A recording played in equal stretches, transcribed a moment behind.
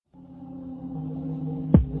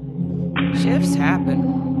Shifts happen.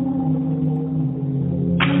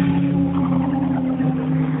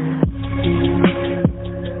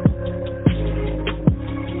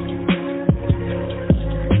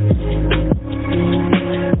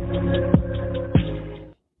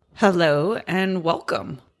 Hello and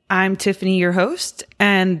welcome. I'm Tiffany, your host,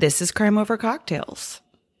 and this is Crime Over Cocktails.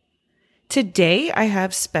 Today I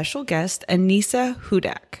have special guest Anissa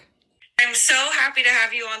Hudak. I'm so happy to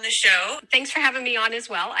have you on the show. Thanks for having me on as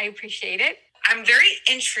well. I appreciate it. I'm very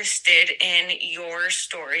interested in your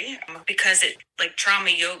story because like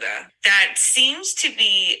trauma yoga, that seems to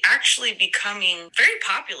be actually becoming very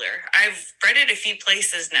popular. I've read it a few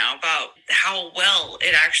places now about how well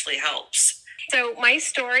it actually helps. So my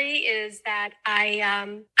story is that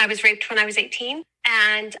I was raped when I was 18,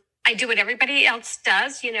 and I do what everybody else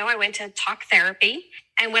does. You know, I went to talk therapy,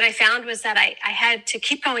 and what I found was that I had to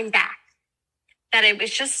keep going back, that it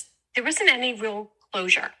was just, there wasn't any real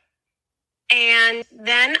closure. And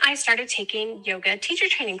then I started taking yoga teacher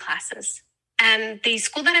training classes. And the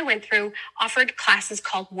school that I went through offered classes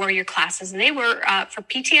called warrior classes, and they were for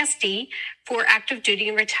PTSD, for active duty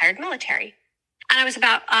and retired military. And I was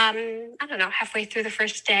about, halfway through the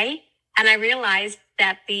first day. And I realized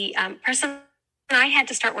that the person I had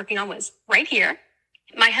to start working on was right here.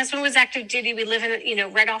 My husband was active duty. We live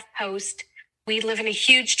in, right off post. We live in a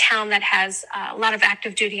huge town that has a lot of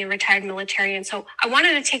active duty and retired military. And so I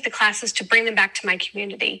wanted to take the classes to bring them back to my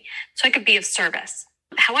community so I could be of service.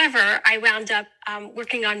 However, I wound up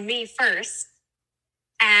working on me first.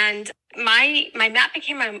 And my mat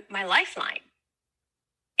became my lifeline.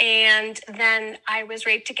 And then I was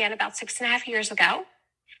raped again about 6.5 years ago.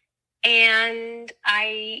 And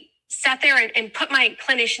I sat there and put my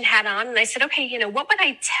clinician hat on. And I said, okay, what would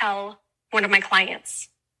I tell one of my clients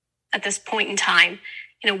at this point in time?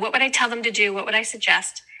 What would I tell them to do? What would I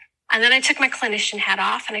suggest? And then I took my clinician hat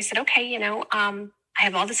off and I said, okay, I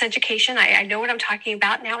have all this education. I know what I'm talking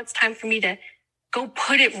about. Now it's time for me to go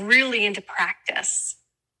put it really into practice.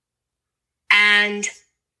 And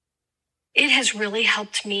it has really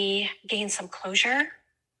helped me gain some closure.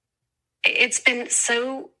 It's been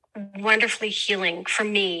so wonderfully healing for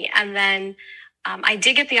me. And then I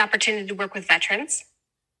did get the opportunity to work with veterans,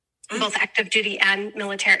 both active duty and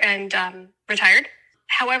military and retired.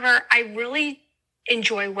 However, I really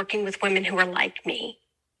enjoy working with women who are like me,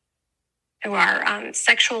 who are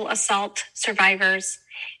sexual assault survivors.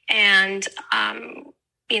 And,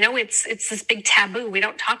 it's this big taboo. We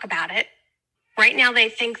don't talk about it. Right now, they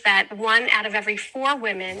think that 1 out of every 4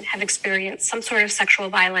 women have experienced some sort of sexual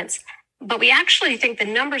violence. But we actually think the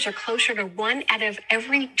numbers are closer to 1 out of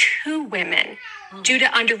every 2 women due to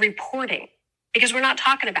underreporting, because we're not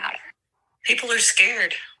talking about it. People are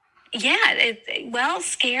scared. Yeah,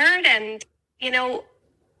 scared. And,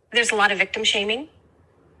 there's a lot of victim shaming.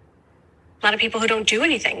 A lot of people who don't do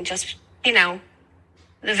anything, just, the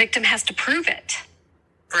victim has to prove it.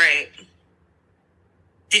 Right.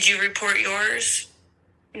 Did you report yours?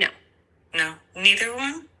 No. No? Neither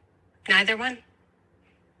one? Neither one.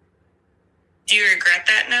 Do you regret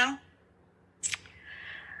that now?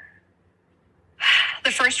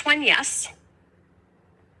 The first one, yes.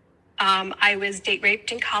 I was date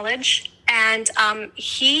raped in college, and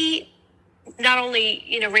he not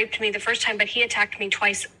only, raped me the first time, but he attacked me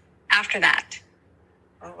twice after that.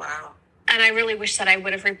 Oh, wow. And I really wish that I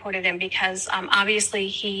would have reported him because obviously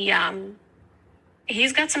he's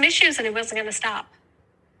got some issues and he wasn't going to stop.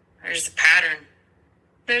 There's a pattern.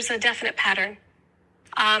 There's a definite pattern.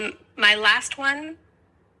 My last one,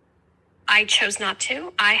 I chose not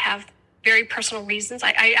to. I have very personal reasons.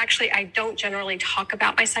 I don't generally talk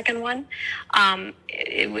about my second one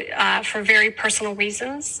for very personal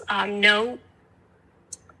reasons. No,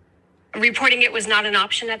 reporting it was not an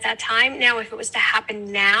option at that time. Now, if it was to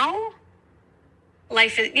happen now,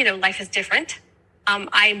 life is different.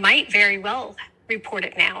 I might very well report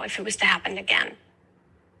it now if it was to happen again.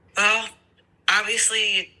 Well,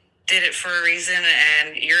 obviously you did it for a reason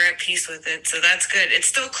and you're at peace with it, so that's good. It's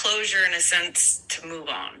still closure in a sense to move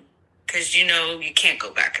on, because you can't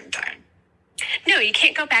go back in time. No, you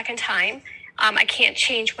can't go back in time. I can't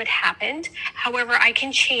change what happened. However, I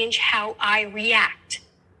can change how I react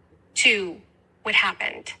to what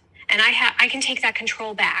happened, and I can take that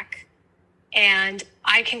control back, and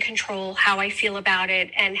I can control how I feel about it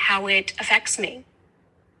and how it affects me.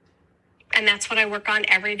 And that's what I work on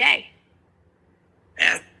every day.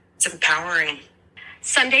 Yeah, it's empowering.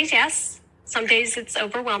 Some days, yes. Some days it's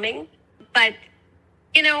overwhelming. But,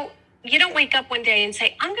 you don't wake up one day and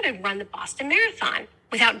say, I'm going to run the Boston Marathon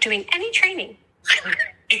without doing any training.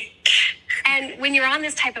 And when you're on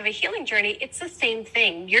this type of a healing journey, it's the same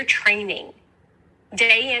thing. You're training.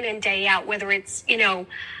 day in and day out, whether it's, you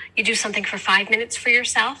do something for 5 minutes for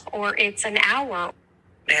yourself or it's an hour.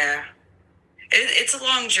 Yeah. It's a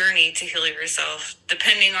long journey to heal yourself,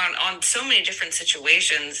 depending on so many different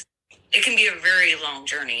situations. It can be a very long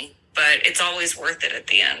journey, but it's always worth it at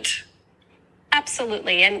the end.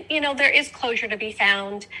 Absolutely. And, there is closure to be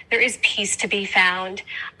found. There is peace to be found.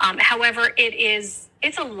 However,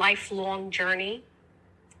 it's a lifelong journey.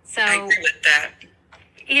 So I agree with that.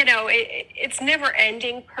 It's never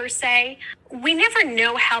ending per se. We never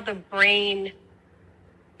know how the brain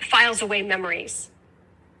files away memories.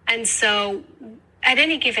 And so at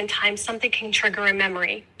any given time, something can trigger a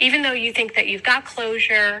memory. Even though you think that you've got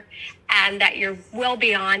closure and that you're well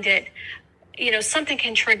beyond it, something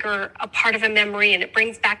can trigger a part of a memory and it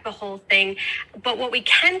brings back the whole thing. But what we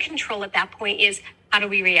can control at that point is how do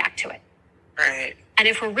we react to it? Right. And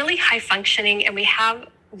if we're really high functioning and we have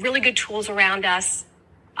really good tools around us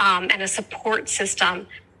and a support system,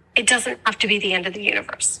 it doesn't have to be the end of the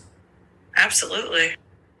universe. Absolutely.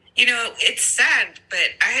 It's sad, but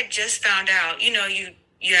I had just found out, you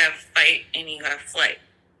have fight and you have flight.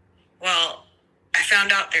 Well, I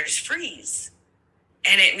found out there's freeze.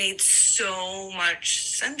 And it made so much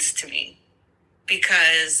sense to me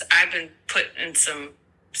because I've been put in some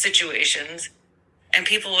situations and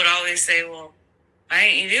people would always say, well, why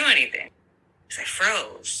didn't you do anything? Because I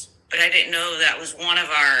froze. But I didn't know that was one of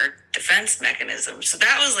our defense mechanisms. So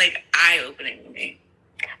that was like eye-opening to me.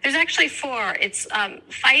 There's actually 4. It's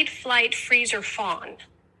fight, flight, freeze, or fawn.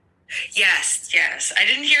 Yes. I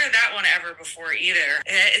didn't hear that one ever before either.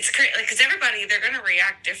 It's great, because everybody, they're going to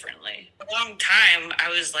react differently. For a long time, I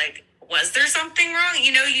was like, was there something wrong?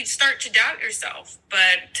 You'd start to doubt yourself.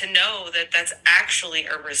 But to know that that's actually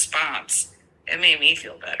a response, it made me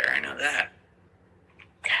feel better. I know that.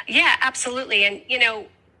 Yeah, absolutely. And,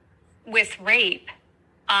 with rape,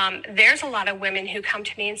 there's a lot of women who come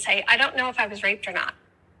to me and say, I don't know if I was raped or not.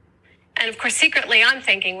 And of course, secretly, I'm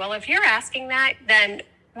thinking, well, if you're asking that, then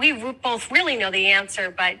we both really know the answer,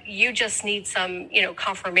 but you just need some,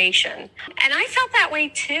 confirmation. And I felt that way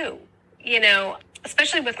too,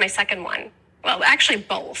 especially with my second one. Well, actually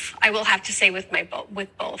both. I will have to say with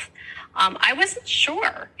both. I wasn't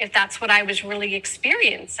sure if that's what I was really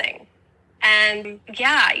experiencing. And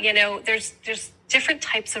yeah, there's different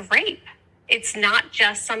types of rape. It's not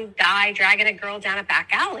just some guy dragging a girl down a back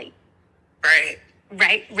alley. Right?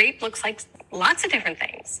 Rape looks like lots of different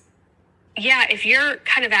things. Yeah, if you're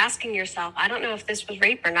kind of asking yourself, I don't know if this was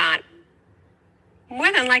rape or not, more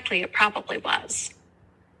than likely it probably was.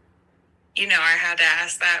 I had to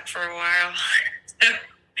ask that for a while. The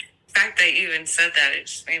fact that you even said that, it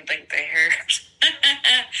just made like the hair.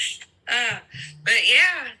 But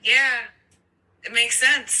yeah, it makes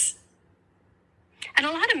sense. And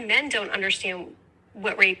a lot of men don't understand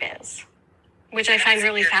what rape is, which I find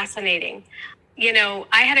really fascinating.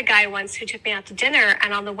 I had a guy once who took me out to dinner,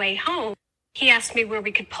 and on the way home, he asked me where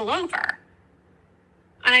we could pull over.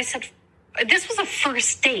 And I said, this was a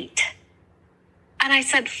first date. And I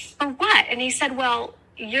said, for what? And he said, well,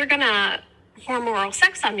 you're going to perform oral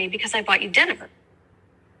sex on me because I bought you dinner.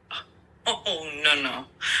 Oh, no.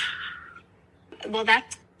 Well,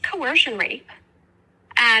 that's coercion rape.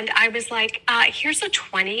 And I was like, here's a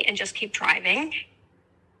 20 and just keep driving.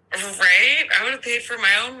 Right? I would have paid for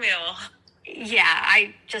my own meal. Yeah,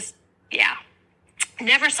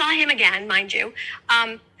 never saw him again, mind you.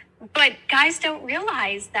 But guys don't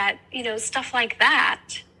realize that, stuff like that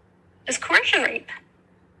is coercion rape.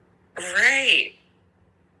 Right.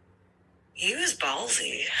 He was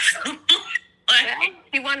ballsy. Yeah,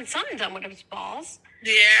 he wanted something done with his balls.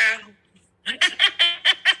 Yeah.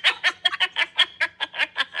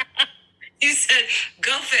 He said,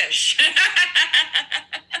 go fish.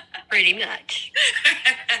 Pretty much.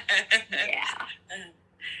 Yeah.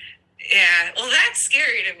 Yeah, well, that's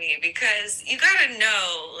scary to me because you gotta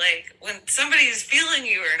know, like, when somebody is feeling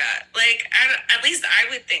you or not. Like, at least I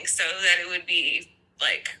would think so, that it would be,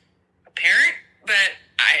 like, apparent, but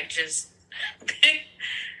I just...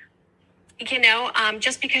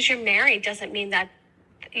 Just because you're married doesn't mean that,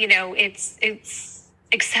 it's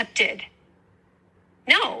accepted.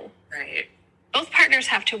 No. Right. Both partners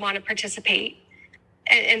have to want to participate.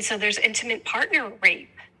 And so there's intimate partner rape.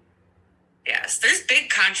 Yes, there's big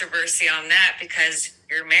controversy on that because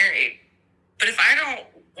you're married. But if I don't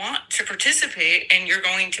want to participate and you're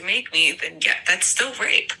going to make me, then yeah, that's still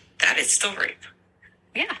rape. That is still rape.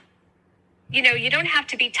 Yeah. You don't have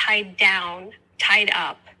to be tied down, tied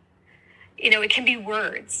up. It can be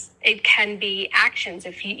words. It can be actions.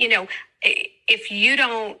 If you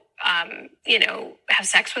don't, have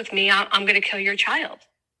sex with me, I'm going to kill your child.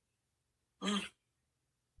 Mm.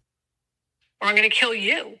 or I'm going to kill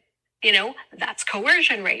you. That's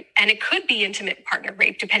coercion rape. And it could be intimate partner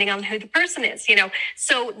rape, depending on who the person is,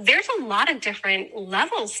 So there's a lot of different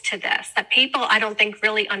levels to this that people, I don't think,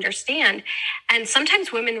 really understand. And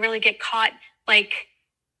sometimes women really get caught like,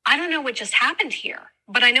 I don't know what just happened here,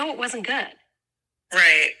 but I know it wasn't good.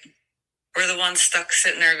 Right. We're the ones stuck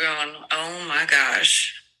sitting there going, oh my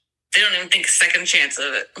gosh. They don't even think a second chance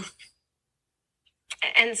of it.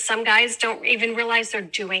 And some guys don't even realize they're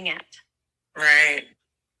doing it. Right.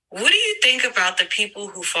 What do you think about the people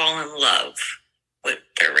who fall in love with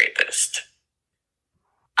their rapist?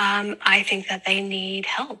 I think that they need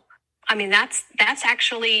help. I mean, that's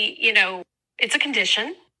actually, it's a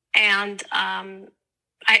condition. And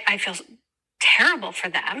I feel terrible for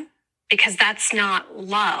them because that's not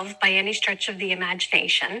love by any stretch of the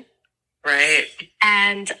imagination. Right.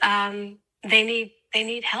 And they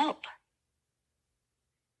need help.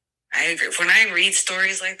 I agree. When I read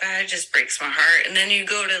stories like that, it just breaks my heart. And then you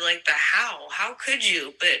go to like the how could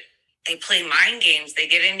you? But they play mind games. They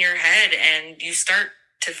get in your head and you start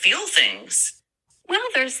to feel things. Well,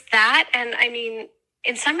 there's that. And I mean,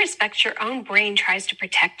 in some respects, your own brain tries to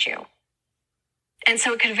protect you. And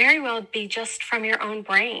so it could very well be just from your own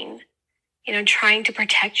brain, trying to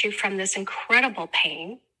protect you from this incredible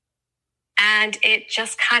pain. And it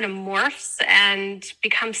just kind of morphs and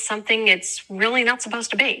becomes something it's really not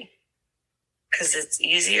supposed to be. Because it's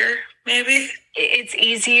easier, maybe? It's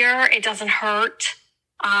easier. It doesn't hurt.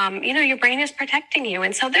 Your brain is protecting you.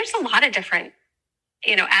 And so there's a lot of different,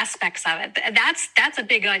 aspects of it. That's a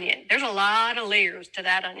big onion. There's a lot of layers to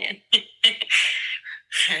that onion.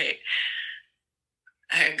 Right.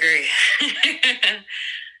 I agree.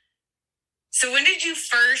 So when did you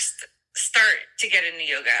first start to get into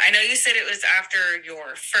yoga? I know you said it was after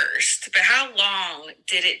your first, but how long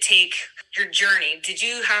did it take your journey? Did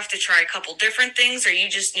you have to try a couple different things, or you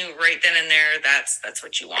just knew right then and there that's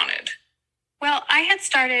what you wanted? Well, I had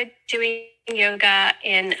started doing yoga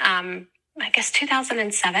in,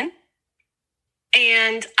 2007.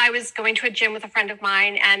 And I was going to a gym with a friend of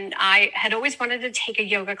mine, and I had always wanted to take a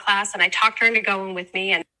yoga class, and I talked her into going with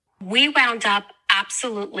me. And we wound up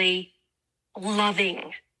absolutely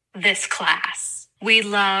loving this class. We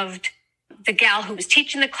loved the gal who was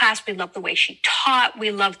teaching the class. We loved the way she taught.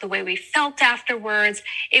 We loved the way we felt afterwards.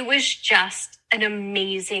 It was just an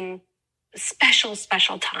amazing, special,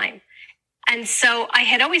 special time. And so I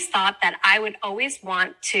had always thought that I would always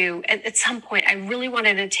want to, at some point, I really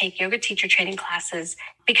wanted to take yoga teacher training classes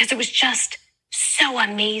because it was just so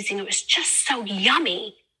amazing. It was just so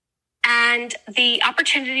yummy. And the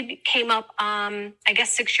opportunity came up,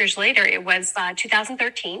 6 years later. It was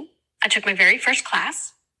 2013. I took my very first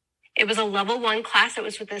class. It was a level 1 class. It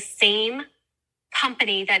was with the same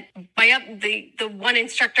company that the one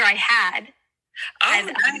instructor I had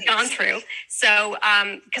nice. Gone through. So,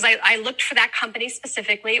 because I looked for that company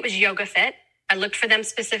specifically, it was YogaFit. I looked for them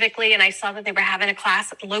specifically, and I saw that they were having a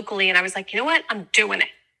class locally, and I was like, you know what? I'm doing it.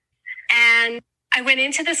 And I went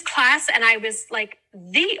into this class, and I was like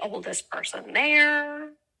the oldest person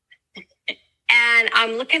there. And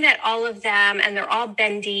I'm looking at all of them, and they're all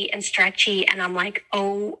bendy and stretchy. And I'm like,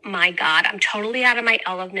 oh my God, I'm totally out of my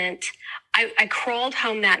element. I crawled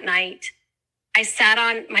home that night. I sat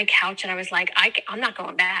on my couch and I was like, I'm not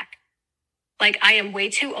going back. Like, I am way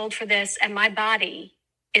too old for this. And my body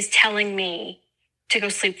is telling me to go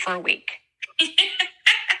sleep for a week.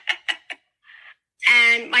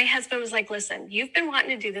 And my husband was like, listen, you've been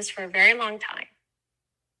wanting to do this for a very long time.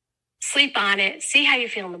 Sleep on it. See how you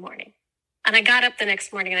feel in the morning. And I got up the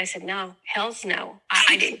next morning and I said, no, hell's no.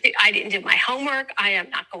 I didn't do my homework. I am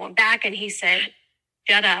not going back. And he said,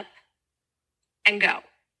 shut up and go.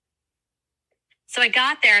 So I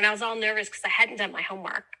got there and I was all nervous because I hadn't done my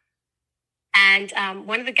homework. And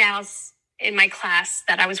one of the gals in my class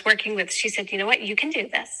that I was working with, she said, you know what? You can do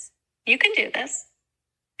this. You can do this.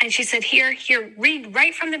 And she said, here, read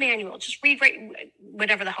right from the manual. Just read right,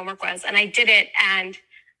 whatever the homework was. And I did it. And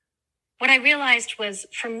what I realized was,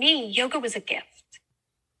 for me, yoga was a gift.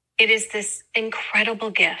 It is this incredible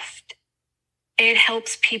gift. It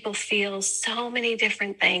helps people feel so many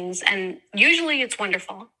different things. And usually it's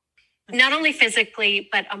wonderful. Not only physically,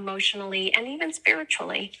 but emotionally and even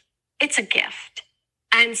spiritually. It's a gift.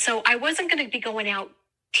 And so I wasn't going to be going out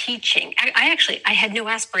teaching. I had no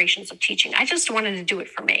aspirations of teaching. I just wanted to do it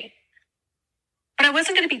for me. But I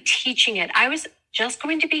wasn't going to be teaching it. I was just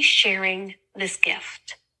going to be sharing this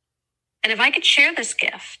gift. And if I could share this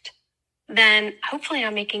gift, then hopefully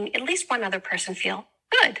I'm making at least one other person feel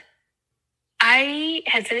good. I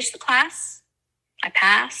had finished the class. I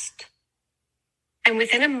passed. And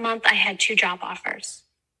within a month, I had 2 job offers.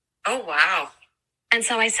 Oh, wow. And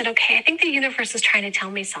so I said, okay, I think the universe is trying to tell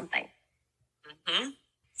me something. Mm-hmm.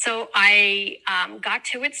 So I got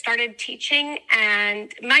to it, started teaching,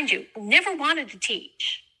 and mind you, never wanted to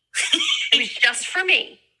teach. It was just for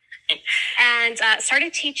me. And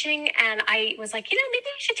started teaching, and I was like, maybe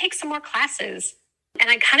I should take some more classes. And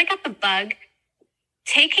I kind of got the bug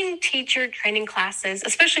taking teacher training classes,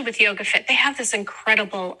 especially with Yoga Fit. They have this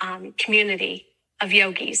incredible community of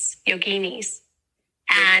yoginis.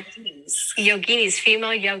 And yoginis,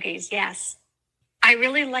 female yogis, yes. I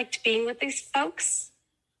really liked being with these folks.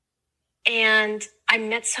 And I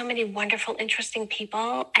met so many wonderful, interesting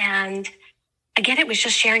people. And again, it was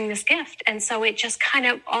just sharing this gift. And so it just kind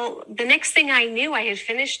of the next thing I knew, I had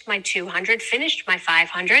finished my 200, finished my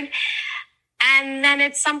 500. And then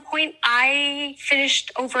at some point I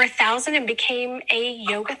finished over 1,000 and became a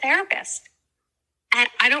yoga therapist. And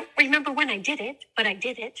I don't remember when I did it, but I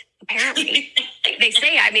did it, apparently. They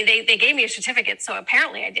say, they gave me a certificate, so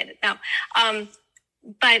apparently I did it. No,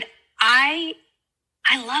 but I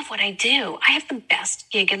love what I do. I have the best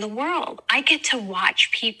gig in the world. I get to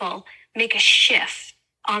watch people make a shift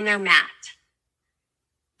on their mat.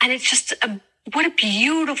 And it's just what a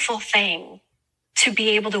beautiful thing to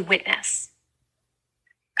be able to witness.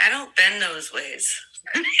 I don't bend those ways.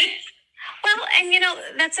 Well, and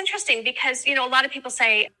that's interesting because, a lot of people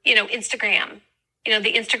say, Instagram,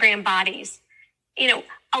 the Instagram bodies,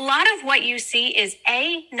 a lot of what you see is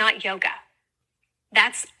not yoga.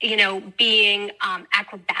 That's, being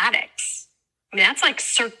acrobatics. I mean, that's like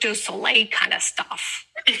Cirque du Soleil kind of stuff.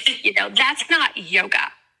 That's not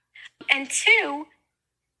yoga. And two,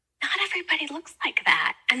 not everybody looks like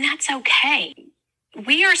that. And that's okay.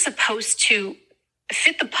 We are supposed to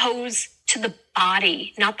fit the pose to the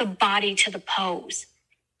body, not the body to the pose.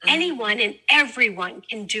 Mm-hmm. Anyone and everyone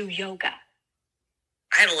can do yoga.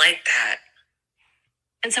 I like that.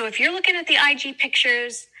 And so if you're looking at the IG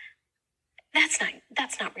pictures, that's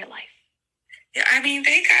not real life. Yeah,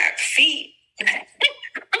 they got feet.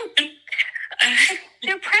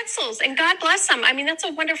 They're pretzels, and God bless them. That's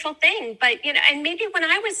a wonderful thing. But, and maybe when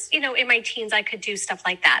I was, in my teens, I could do stuff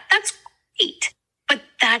like that. That's great. But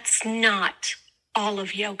that's not all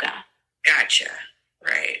of yoga. Gotcha.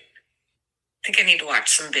 Right. I think I need to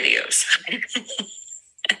watch some videos.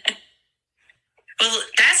 Well,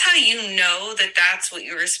 that's how you know that that's what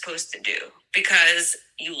you were supposed to do, because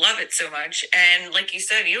you love it so much. And like you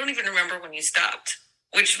said, you don't even remember when you stopped,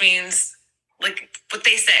 which means, like what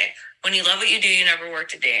they say, when you love what you do, you never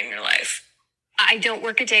worked a day in your life. I don't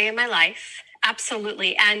work a day in my life.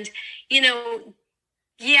 Absolutely. And,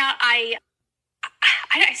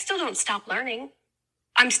 I still don't stop learning.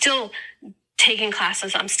 I'm still taking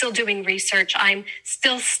classes. I'm still doing research. I'm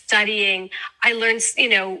still studying. I learn,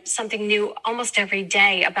 something new almost every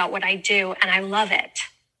day about what I do, and I love it.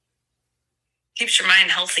 Keeps your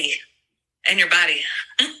mind healthy and your body.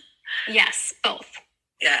 Yes, both.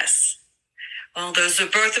 Yes. Well, those are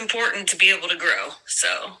both important to be able to grow.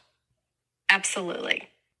 So. Absolutely.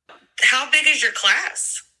 How big is your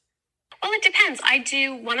class? Well, it depends. I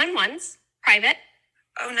do one-on-ones, private.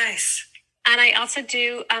 Oh, nice. And I also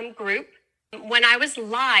do group. When I was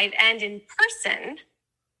live and in person,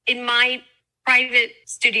 in my private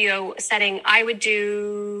studio setting, I would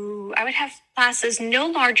have classes no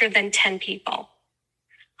larger than 10 people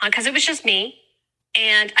because it was just me.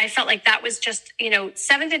 And I felt like that was just,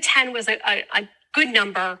 7 to 10 was a good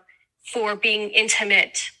number for being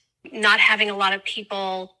intimate, not having a lot of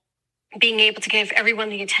people, being able to give everyone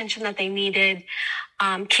the attention that they needed,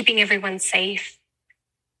 keeping everyone safe.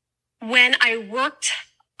 When I worked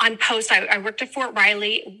on post, I worked at Fort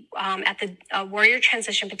Riley at the Warrior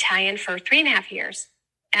Transition Battalion for 3.5 years.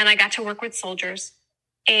 And I got to work with soldiers.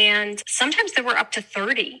 And sometimes there were up to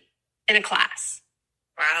 30 in a class.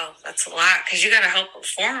 Wow, that's a lot because you got to help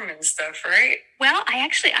perform and stuff, right? Well,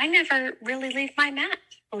 I never really leave my mat,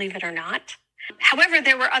 believe it or not. However,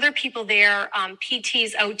 there were other people there,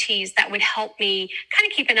 PTs, OTs, that would help me kind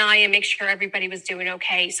of keep an eye and make sure everybody was doing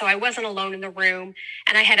okay. So I wasn't alone in the room,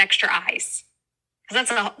 and I had extra eyes. Because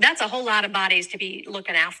that's a whole lot of bodies to be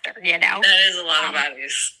looking after, That is a lot of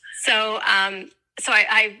bodies. So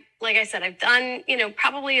I like I said, I've done,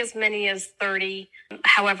 probably as many as 30.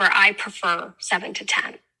 However, I prefer 7 to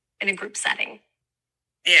 10 in a group setting.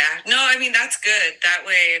 Yeah, no, that's good. That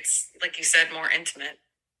way it's, like you said, more intimate.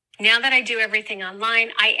 Now that I do everything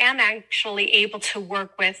online, I am actually able to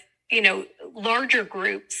work with, larger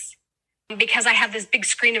groups because I have this big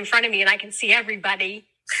screen in front of me and I can see everybody.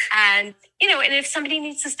 And, and if somebody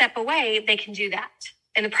needs to step away, they can do that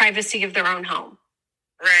in the privacy of their own home.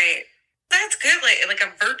 Right. That's good. Like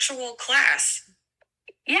a virtual class.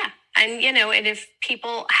 Yeah. And, and if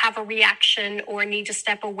people have a reaction or need to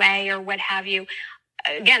step away or what have you,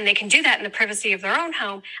 again, they can do that in the privacy of their own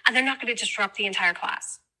home, and they're not going to disrupt the entire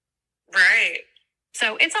class. Right.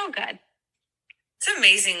 So it's all good. It's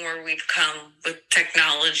amazing where we've come with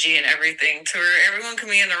technology and everything to where everyone can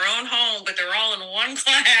be in their own home, but they're all in one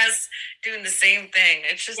class doing the same thing.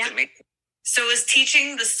 It's just amazing. So is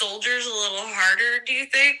teaching the soldiers a little harder, do you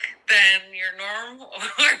think, than your norm? Or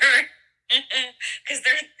because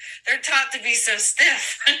they're taught to be so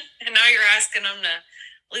stiff, and now you're asking them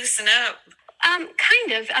to loosen up.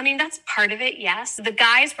 Kind of. I mean, that's part of it, yes. The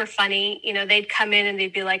guys were funny. They'd come in and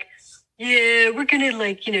they'd be like, yeah, we're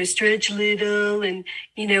going to stretch a little and,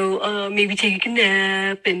 maybe take a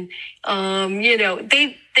nap. And,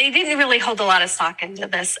 they didn't really hold a lot of stock into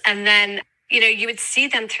this. And then, you would see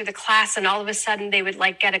them through the class and all of a sudden they would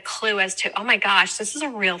get a clue as to, oh my gosh, this is a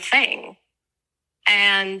real thing.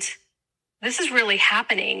 And this is really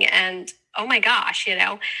happening. And oh my gosh,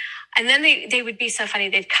 And then they would be so funny.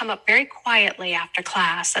 They'd come up very quietly after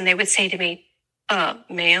class and they would say to me,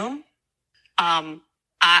 ma'am,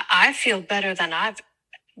 I feel better than I've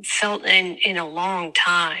felt in a long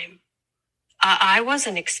time. I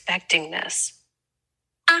wasn't expecting this.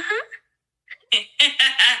 Uh-huh.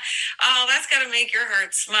 Oh, that's got to make your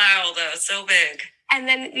heart smile, though. So big. And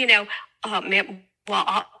then, ma'am,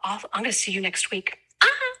 well, I'm going to see you next week.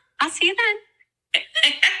 Uh-huh. I'll see you then.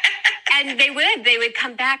 And they would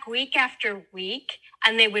come back week after week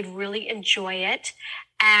and they would really enjoy it.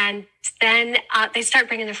 And then they start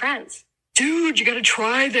bringing their friends. Dude, you got to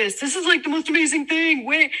try this. This is the most amazing thing.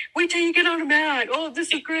 Wait till you get on a mat. Oh,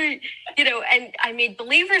 this is great. And I made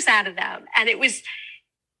believers out of them. And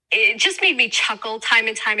it just made me chuckle time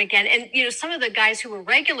and time again. And, some of the guys who were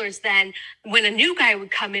regulars then, when a new guy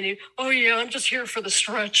would come in and, oh yeah, I'm just here for the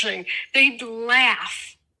stretching, they'd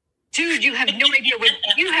laugh. Dude, you have no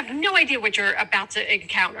idea what you're about to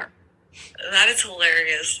encounter. That is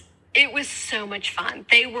hilarious. It was so much fun.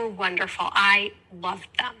 They were wonderful. I loved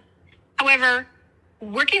them. However,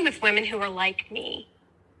 working with women who are like me,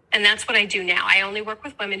 and that's what I do now. I only work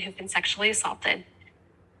with women who've been sexually assaulted.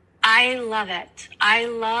 I love it. I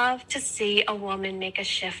love to see a woman make a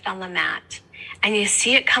shift on the mat. And you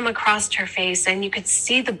see it come across her face and you could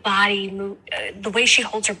see the body move, the way she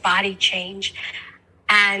holds her body change.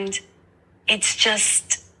 And it's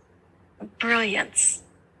just brilliance.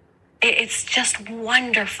 It's just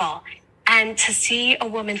wonderful. And to see a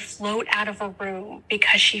woman float out of a room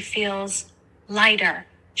because she feels lighter.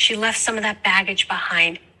 She left some of that baggage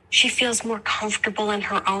behind. She feels more comfortable in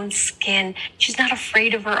her own skin. She's not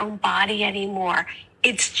afraid of her own body anymore.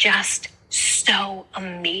 It's just so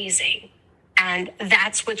amazing. And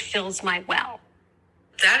that's what fills my well.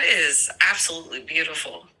 That is absolutely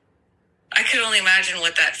beautiful. I could only imagine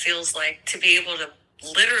what that feels like to be able to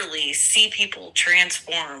literally see people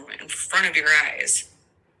transform in front of your eyes.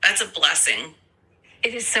 That's a blessing.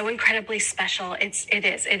 It is so incredibly special. It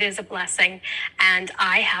is a blessing. And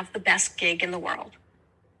I have the best gig in the world.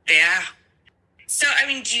 Yeah. So,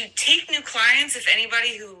 do you take new clients if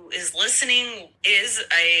anybody who is listening is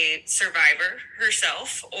a survivor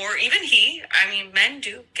herself, or even he? Men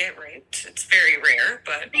do get raped. It's very rare,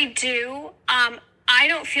 but... They do. I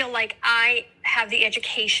don't feel like I have the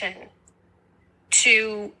education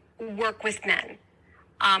to work with men.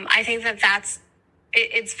 I think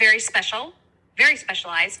it's very special, very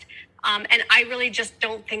specialized. And I really just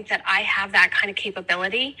don't think that I have that kind of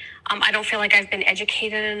capability. I don't feel like I've been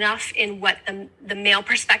educated enough in what the male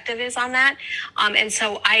perspective is on that. And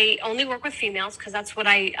so I only work with females because that's what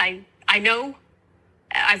I know.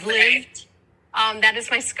 I've lived. That is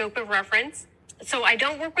my scope of reference. So I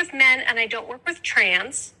don't work with men and I don't work with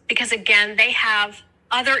trans because, again, they have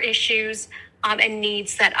other issues and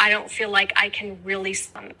needs that I don't feel like I can really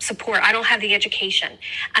support. I don't have the education.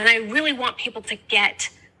 And I really want people to get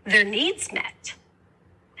their needs met.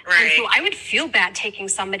 Right. And so I would feel bad taking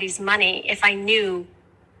somebody's money if I knew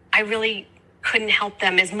I really couldn't help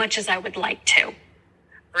them as much as I would like to.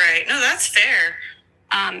 Right. No, that's fair.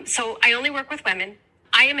 So I only work with women.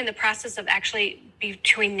 I am in the process of actually,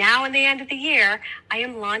 between now and the end of the year, I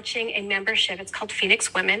am launching a membership. It's called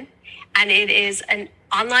Phoenix Women, and it is an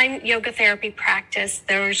online yoga therapy practice.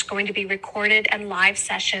 There's going to be recorded and live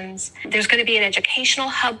sessions. There's going to be an educational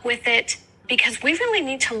hub with it, because we really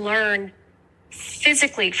need to learn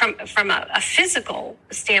physically, from a physical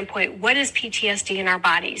standpoint, what is PTSD in our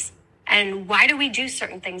bodies? And why do we do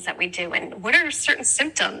certain things that we do? And what are certain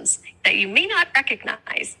symptoms that you may not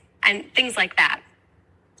recognize? And things like that.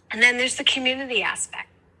 And then there's the community aspect.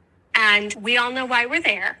 And we all know why we're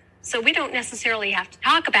there. So we don't necessarily have to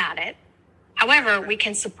talk about it. However, we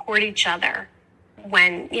can support each other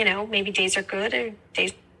when, maybe days are good or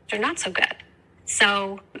days are not so good.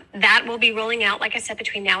 So that will be rolling out, like I said,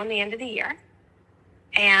 between now and the end of the year.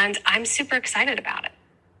 And I'm super excited about it.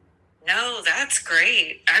 No, that's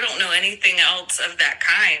great. I don't know anything else of that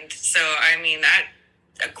kind. So,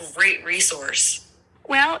 that's a great resource.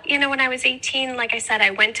 Well, when I was 18, like I said, I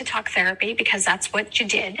went to talk therapy because that's what you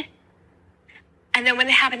did. And then when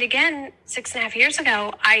it happened again 6.5 years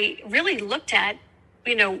ago, I really looked at,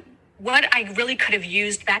 what I really could have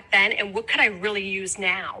used back then and what could I really use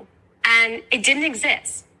now. And it didn't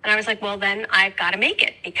exist. And I was like, well, then I've got to make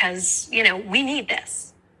it because, we need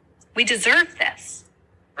this. We deserve this.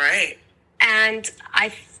 Right. And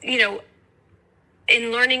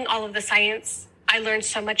in learning all of the science, I learned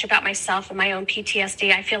so much about myself and my own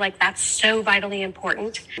PTSD. I feel like that's so vitally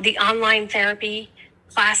important. The online therapy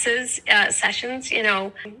classes, sessions,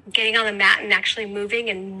 getting on the mat and actually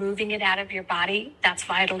moving it out of your body, that's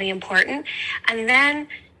vitally important. And then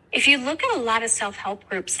if you look at a lot of self-help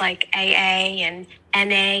groups like AA and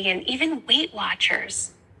NA and even Weight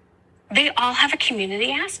Watchers, they all have a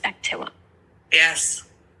community aspect to them. Yes.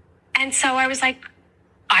 And so I was like,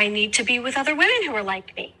 I need to be with other women who are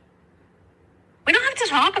like me. We don't have to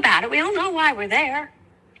talk about it. We all know why we're there.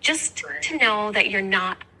 Just to know that you're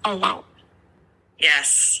not alone.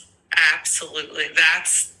 Yes, absolutely.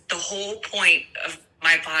 That's the whole point of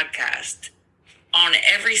my podcast. On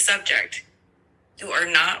every subject, you are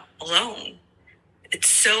not alone. It's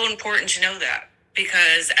so important to know that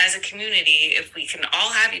because as a community, if we can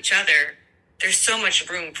all have each other, there's so much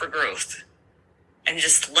room for growth and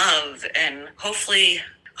just love. And hopefully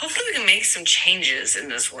we can make some changes in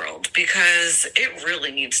this world because it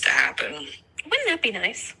really needs to happen. Wouldn't that be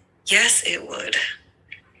nice? Yes, it would.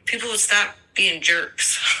 People would stop being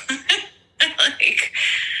jerks.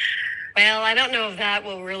 Well, I don't know if that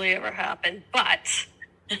will really ever happen, but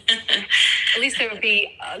at least there would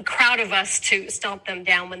be a crowd of us to stomp them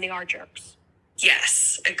down when they are jerks.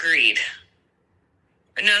 Yes, agreed.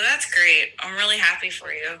 No, that's great. I'm really happy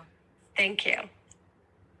for you. Thank you.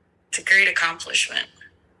 It's a great accomplishment.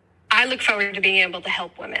 I look forward to being able to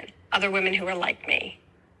help women, other women who are like me.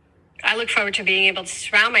 I look forward to being able to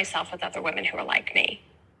surround myself with other women who are like me.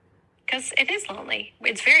 Because it is lonely.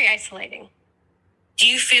 It's very isolating. Do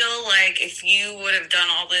you feel like if you would have done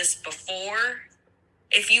all this before,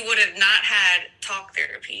 if you would have not had talk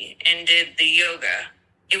therapy and did the yoga,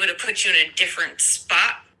 it would have put you in a different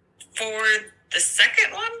spot for the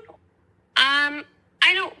second one? I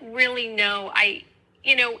don't really know.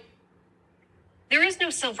 There is no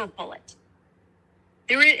silver bullet.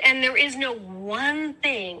 There is no one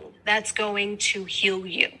thing that's going to heal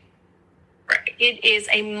you. Right. It is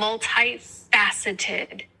a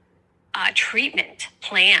multifaceted treatment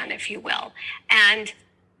plan, if you will. And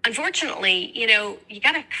unfortunately, you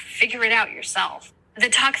got to figure it out yourself. The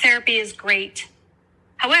talk therapy is great.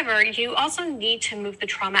 However, you also need to move the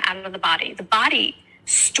trauma out of the body. The body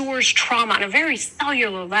stores trauma on a very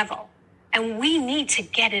cellular level, and we need to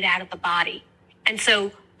get it out of the body. And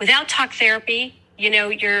so without talk therapy,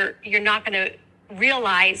 you're not going to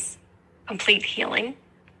realize complete healing.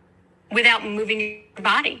 Without moving your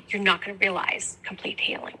body, you're not going to realize complete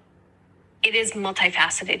healing. It is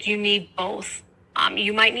multifaceted. You need both.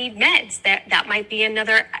 You might need meds. That might be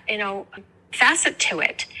another, facet to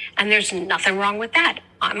it. And there's nothing wrong with that.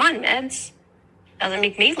 I'm on meds. Doesn't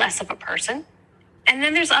make me less of a person. And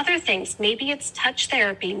then there's other things. Maybe it's touch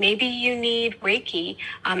therapy. Maybe you need Reiki,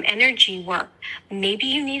 energy work. Maybe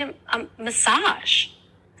you need a massage.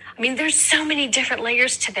 There's so many different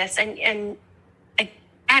layers to this. And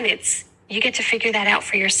you get to figure that out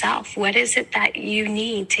for yourself. What is it that you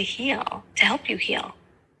need to heal, to help you heal?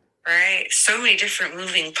 Right. So many different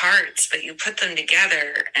moving parts, but you put them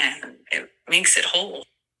together and it makes it whole.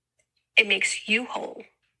 It makes you whole.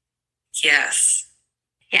 Yes.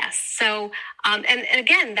 Yes. So, and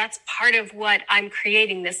again, that's part of what I'm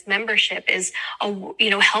creating. This membership is,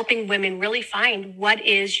 helping women really find what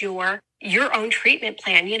is your own treatment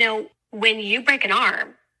plan. When you break an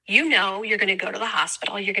arm, you're going to go to the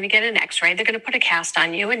hospital. You're going to get an x-ray. They're going to put a cast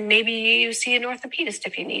on you. And maybe you see an orthopedist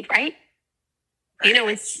if you need, right?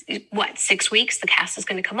 It's 6 weeks, the cast is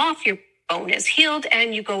going to come off. Your bone is healed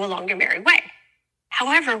and you go along your merry way.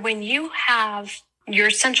 However, when you have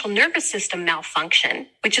your central nervous system malfunction,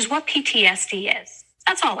 which is what PTSD is,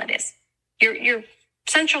 that's all it is. Your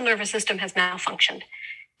central nervous system has malfunctioned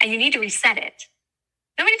and you need to reset it.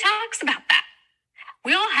 Nobody talks about that.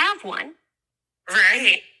 We all have one.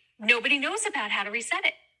 Right. Nobody knows about how to reset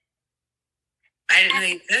it. I didn't know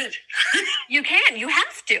you could. You can. You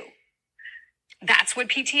have to. That's what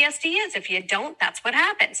PTSD is. If you don't, that's what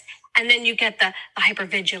happens. And then you get the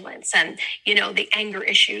hypervigilance and, the anger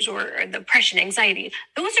issues or the depression, anxiety.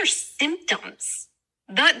 Those are symptoms.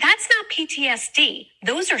 That's not PTSD.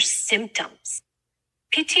 Those are symptoms.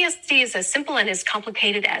 PTSD is as simple and as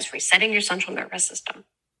complicated as resetting your central nervous system.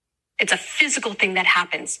 It's a physical thing that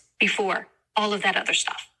happens before all of that other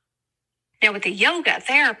stuff. Now, with the yoga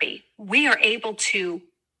therapy, we are able to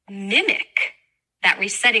mimic that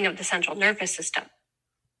resetting of the central nervous system,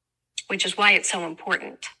 which is why it's so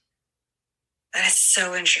important. That's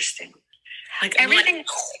so interesting. Like everything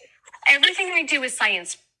I do is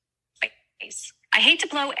science-based. I hate to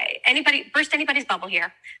burst anybody's bubble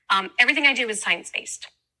here. Everything I do is science-based.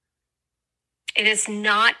 It is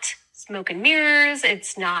not smoke and mirrors.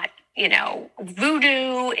 It's not,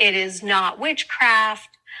 voodoo. It is not witchcraft.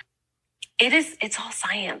 It's all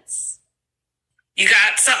science. You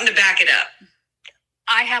got something to back it up.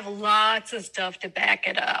 I have lots of stuff to back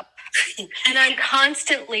it up. And I'm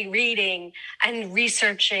constantly reading and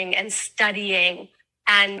researching and studying.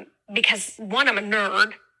 And because one, I'm a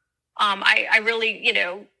nerd. I really,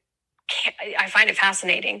 I find it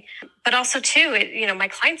fascinating. But also two, my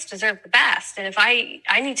clients deserve the best. And if I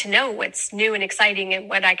need to know what's new and exciting and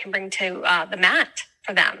what I can bring to the mat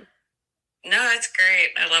for them. No, that's great.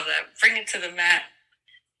 I love that. Bring it to the mat.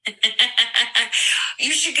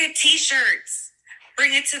 You should get t-shirts.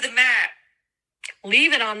 Bring it to the mat.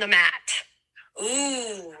 Leave it on the mat.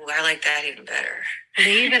 Ooh, I like that even better.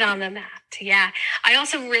 Leave it on the mat. Yeah. I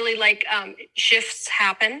also really like Shifts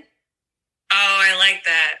Happen. Oh, I like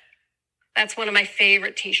that. That's one of my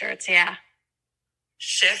favorite t-shirts. Yeah.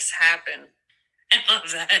 Shifts happen. I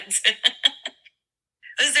love that.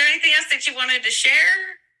 Was there anything else that you wanted to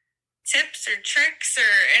share? Tips or tricks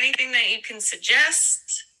or anything that you can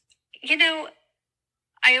suggest?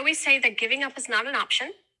 I always say that giving up is not an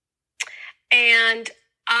option. And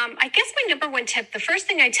I guess my number one tip, the first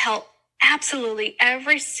thing I tell absolutely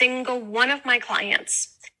every single one of my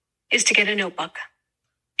clients is to get a notebook.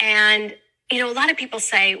 And, a lot of people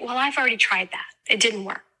say, well, I've already tried that. It didn't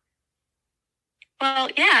work. Well,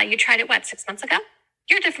 yeah, you tried it, 6 months ago?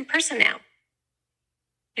 You're a different person now.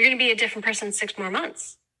 You're going to be a different person in 6 more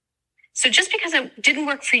months. So just because it didn't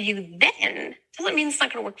work for you then doesn't mean it's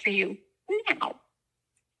not going to work for you now.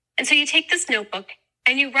 And so you take this notebook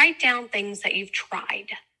and you write down things that you've tried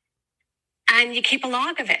and you keep a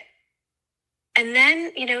log of it. And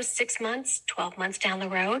then, 6 months, 12 months down the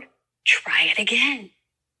road, try it again.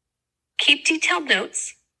 Keep detailed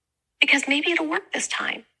notes because maybe it'll work this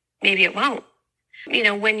time. Maybe it won't.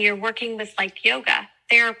 When you're working with yoga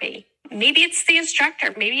therapy, maybe it's the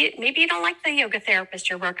instructor. Maybe you don't like the yoga therapist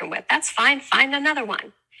you're working with. That's fine. Find another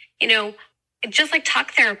one. Just like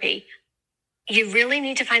talk therapy, you really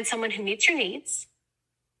need to find someone who meets your needs.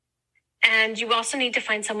 And you also need to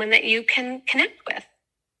find someone that you can connect with.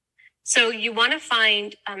 So you want to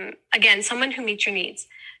find, again, someone who meets your needs.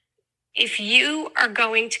 If you are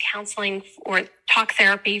going to counseling or talk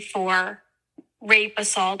therapy for rape,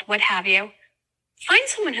 assault, what have you, find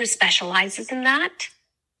someone who specializes in that.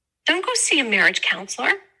 Don't go see a marriage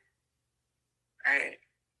counselor. Right.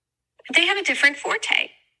 They have a different forte.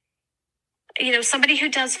 Somebody who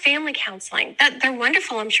does family counseling, that they're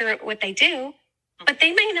wonderful, I'm sure, at what they do, but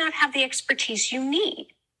they may not have the expertise you need.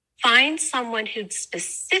 Find someone who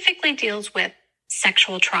specifically deals with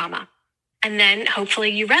sexual trauma. And then hopefully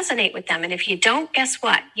you resonate with them. And if you don't, guess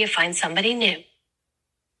what? You find somebody new.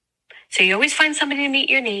 So you always find somebody to meet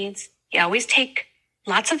your needs. You always take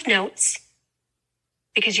lots of notes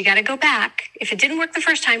because you got to go back. If it didn't work the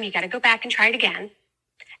first time, you got to go back and try it again.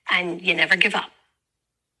 And you never give up.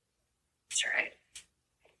 That's right.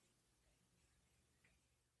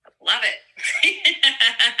 Love it.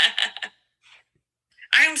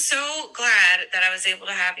 I'm so glad that I was able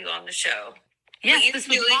to have you on the show. Yes, this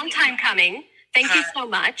was a long time coming. Thank you so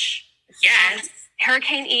much. Yes.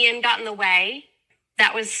 Hurricane Ian got in the way.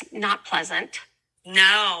 That was not pleasant.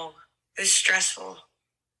 No, it was stressful.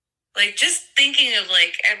 Just thinking of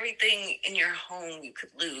everything in your home you could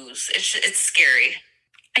lose. It's scary.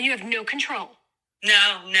 And you have no control.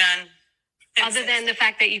 No, none. Other than the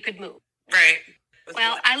fact that you could move. Right.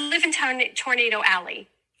 Well, I live in Tornado Alley.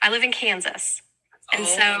 I live in Kansas. And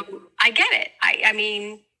so I get it. I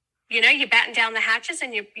mean, you batten down the hatches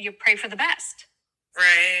and you pray for the best.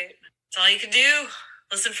 Right. That's all you can do.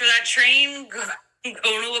 Listen for that train, go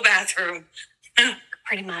to a bathroom.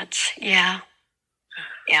 Pretty much. Yeah.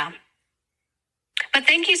 Yeah. But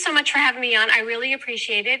thank you so much for having me on. I really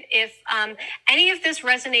appreciate it. If any of this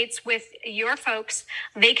resonates with your folks,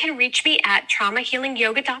 they can reach me at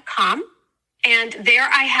traumahealingyoga.com. And there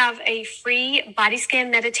I have a free body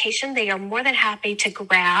scan meditation they are more than happy to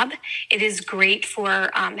grab. It is great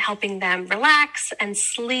for helping them relax and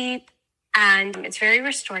sleep. And it's very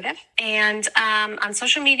restorative. And on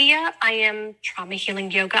social media, I am Trauma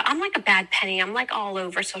Healing Yoga. I'm like a bad penny. I'm like all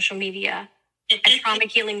over social media at Trauma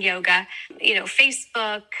Healing Yoga. You know,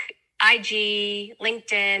 Facebook, IG,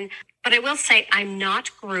 LinkedIn. But I will say I'm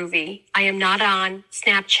not groovy. I am not on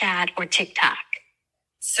Snapchat or TikTok.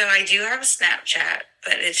 So I do have a Snapchat,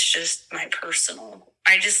 but it's just my personal.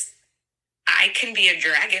 I can be a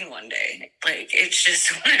dragon one day. Like, it's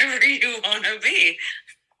just whatever you want to be.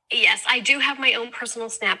 Yes, I do have my own personal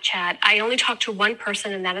Snapchat. I only talk to one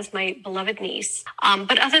person, and that is my beloved niece.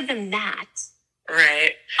 But other than that,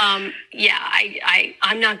 right? Yeah,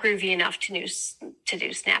 I'm not groovy enough to do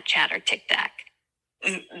Snapchat or TikTok.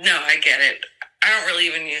 No, I get it. I don't really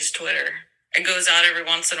even use Twitter. It goes out every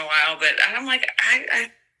once in a while, but I'm like,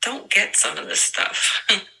 I don't get some of this stuff.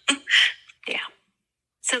 Yeah.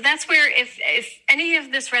 So that's where, if any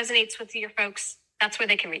of this resonates with your folks, that's where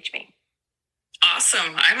they can reach me.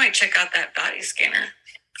 Awesome. I might check out that body scanner.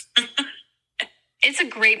 It's a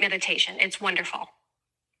great meditation. It's wonderful.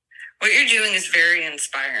 What you're doing is very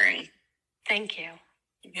inspiring. Thank you.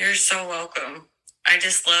 You're so welcome. I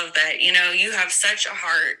just love that, you have such a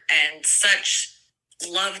heart and such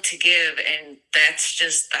love to give, and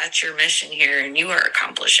that's your mission here, and you are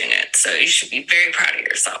accomplishing it. So you should be very proud of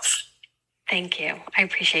yourself. Thank you. I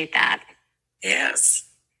appreciate that. Yes.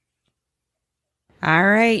 All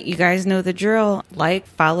right, you guys know the drill. Like,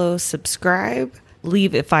 follow, subscribe,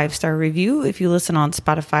 leave a 5-star review if you listen on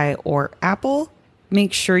Spotify or Apple.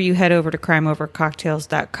 Make sure you head over to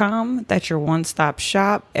crimeovercocktails.com. That's your one-stop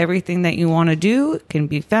shop. Everything that you want to do can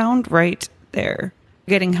be found right there.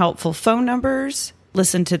 Getting helpful phone numbers,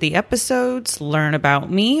 listen to the episodes, learn about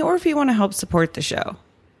me, or if you want to help support the show.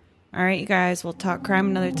 All right, you guys, we'll talk crime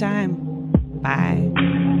another time.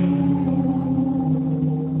 Bye.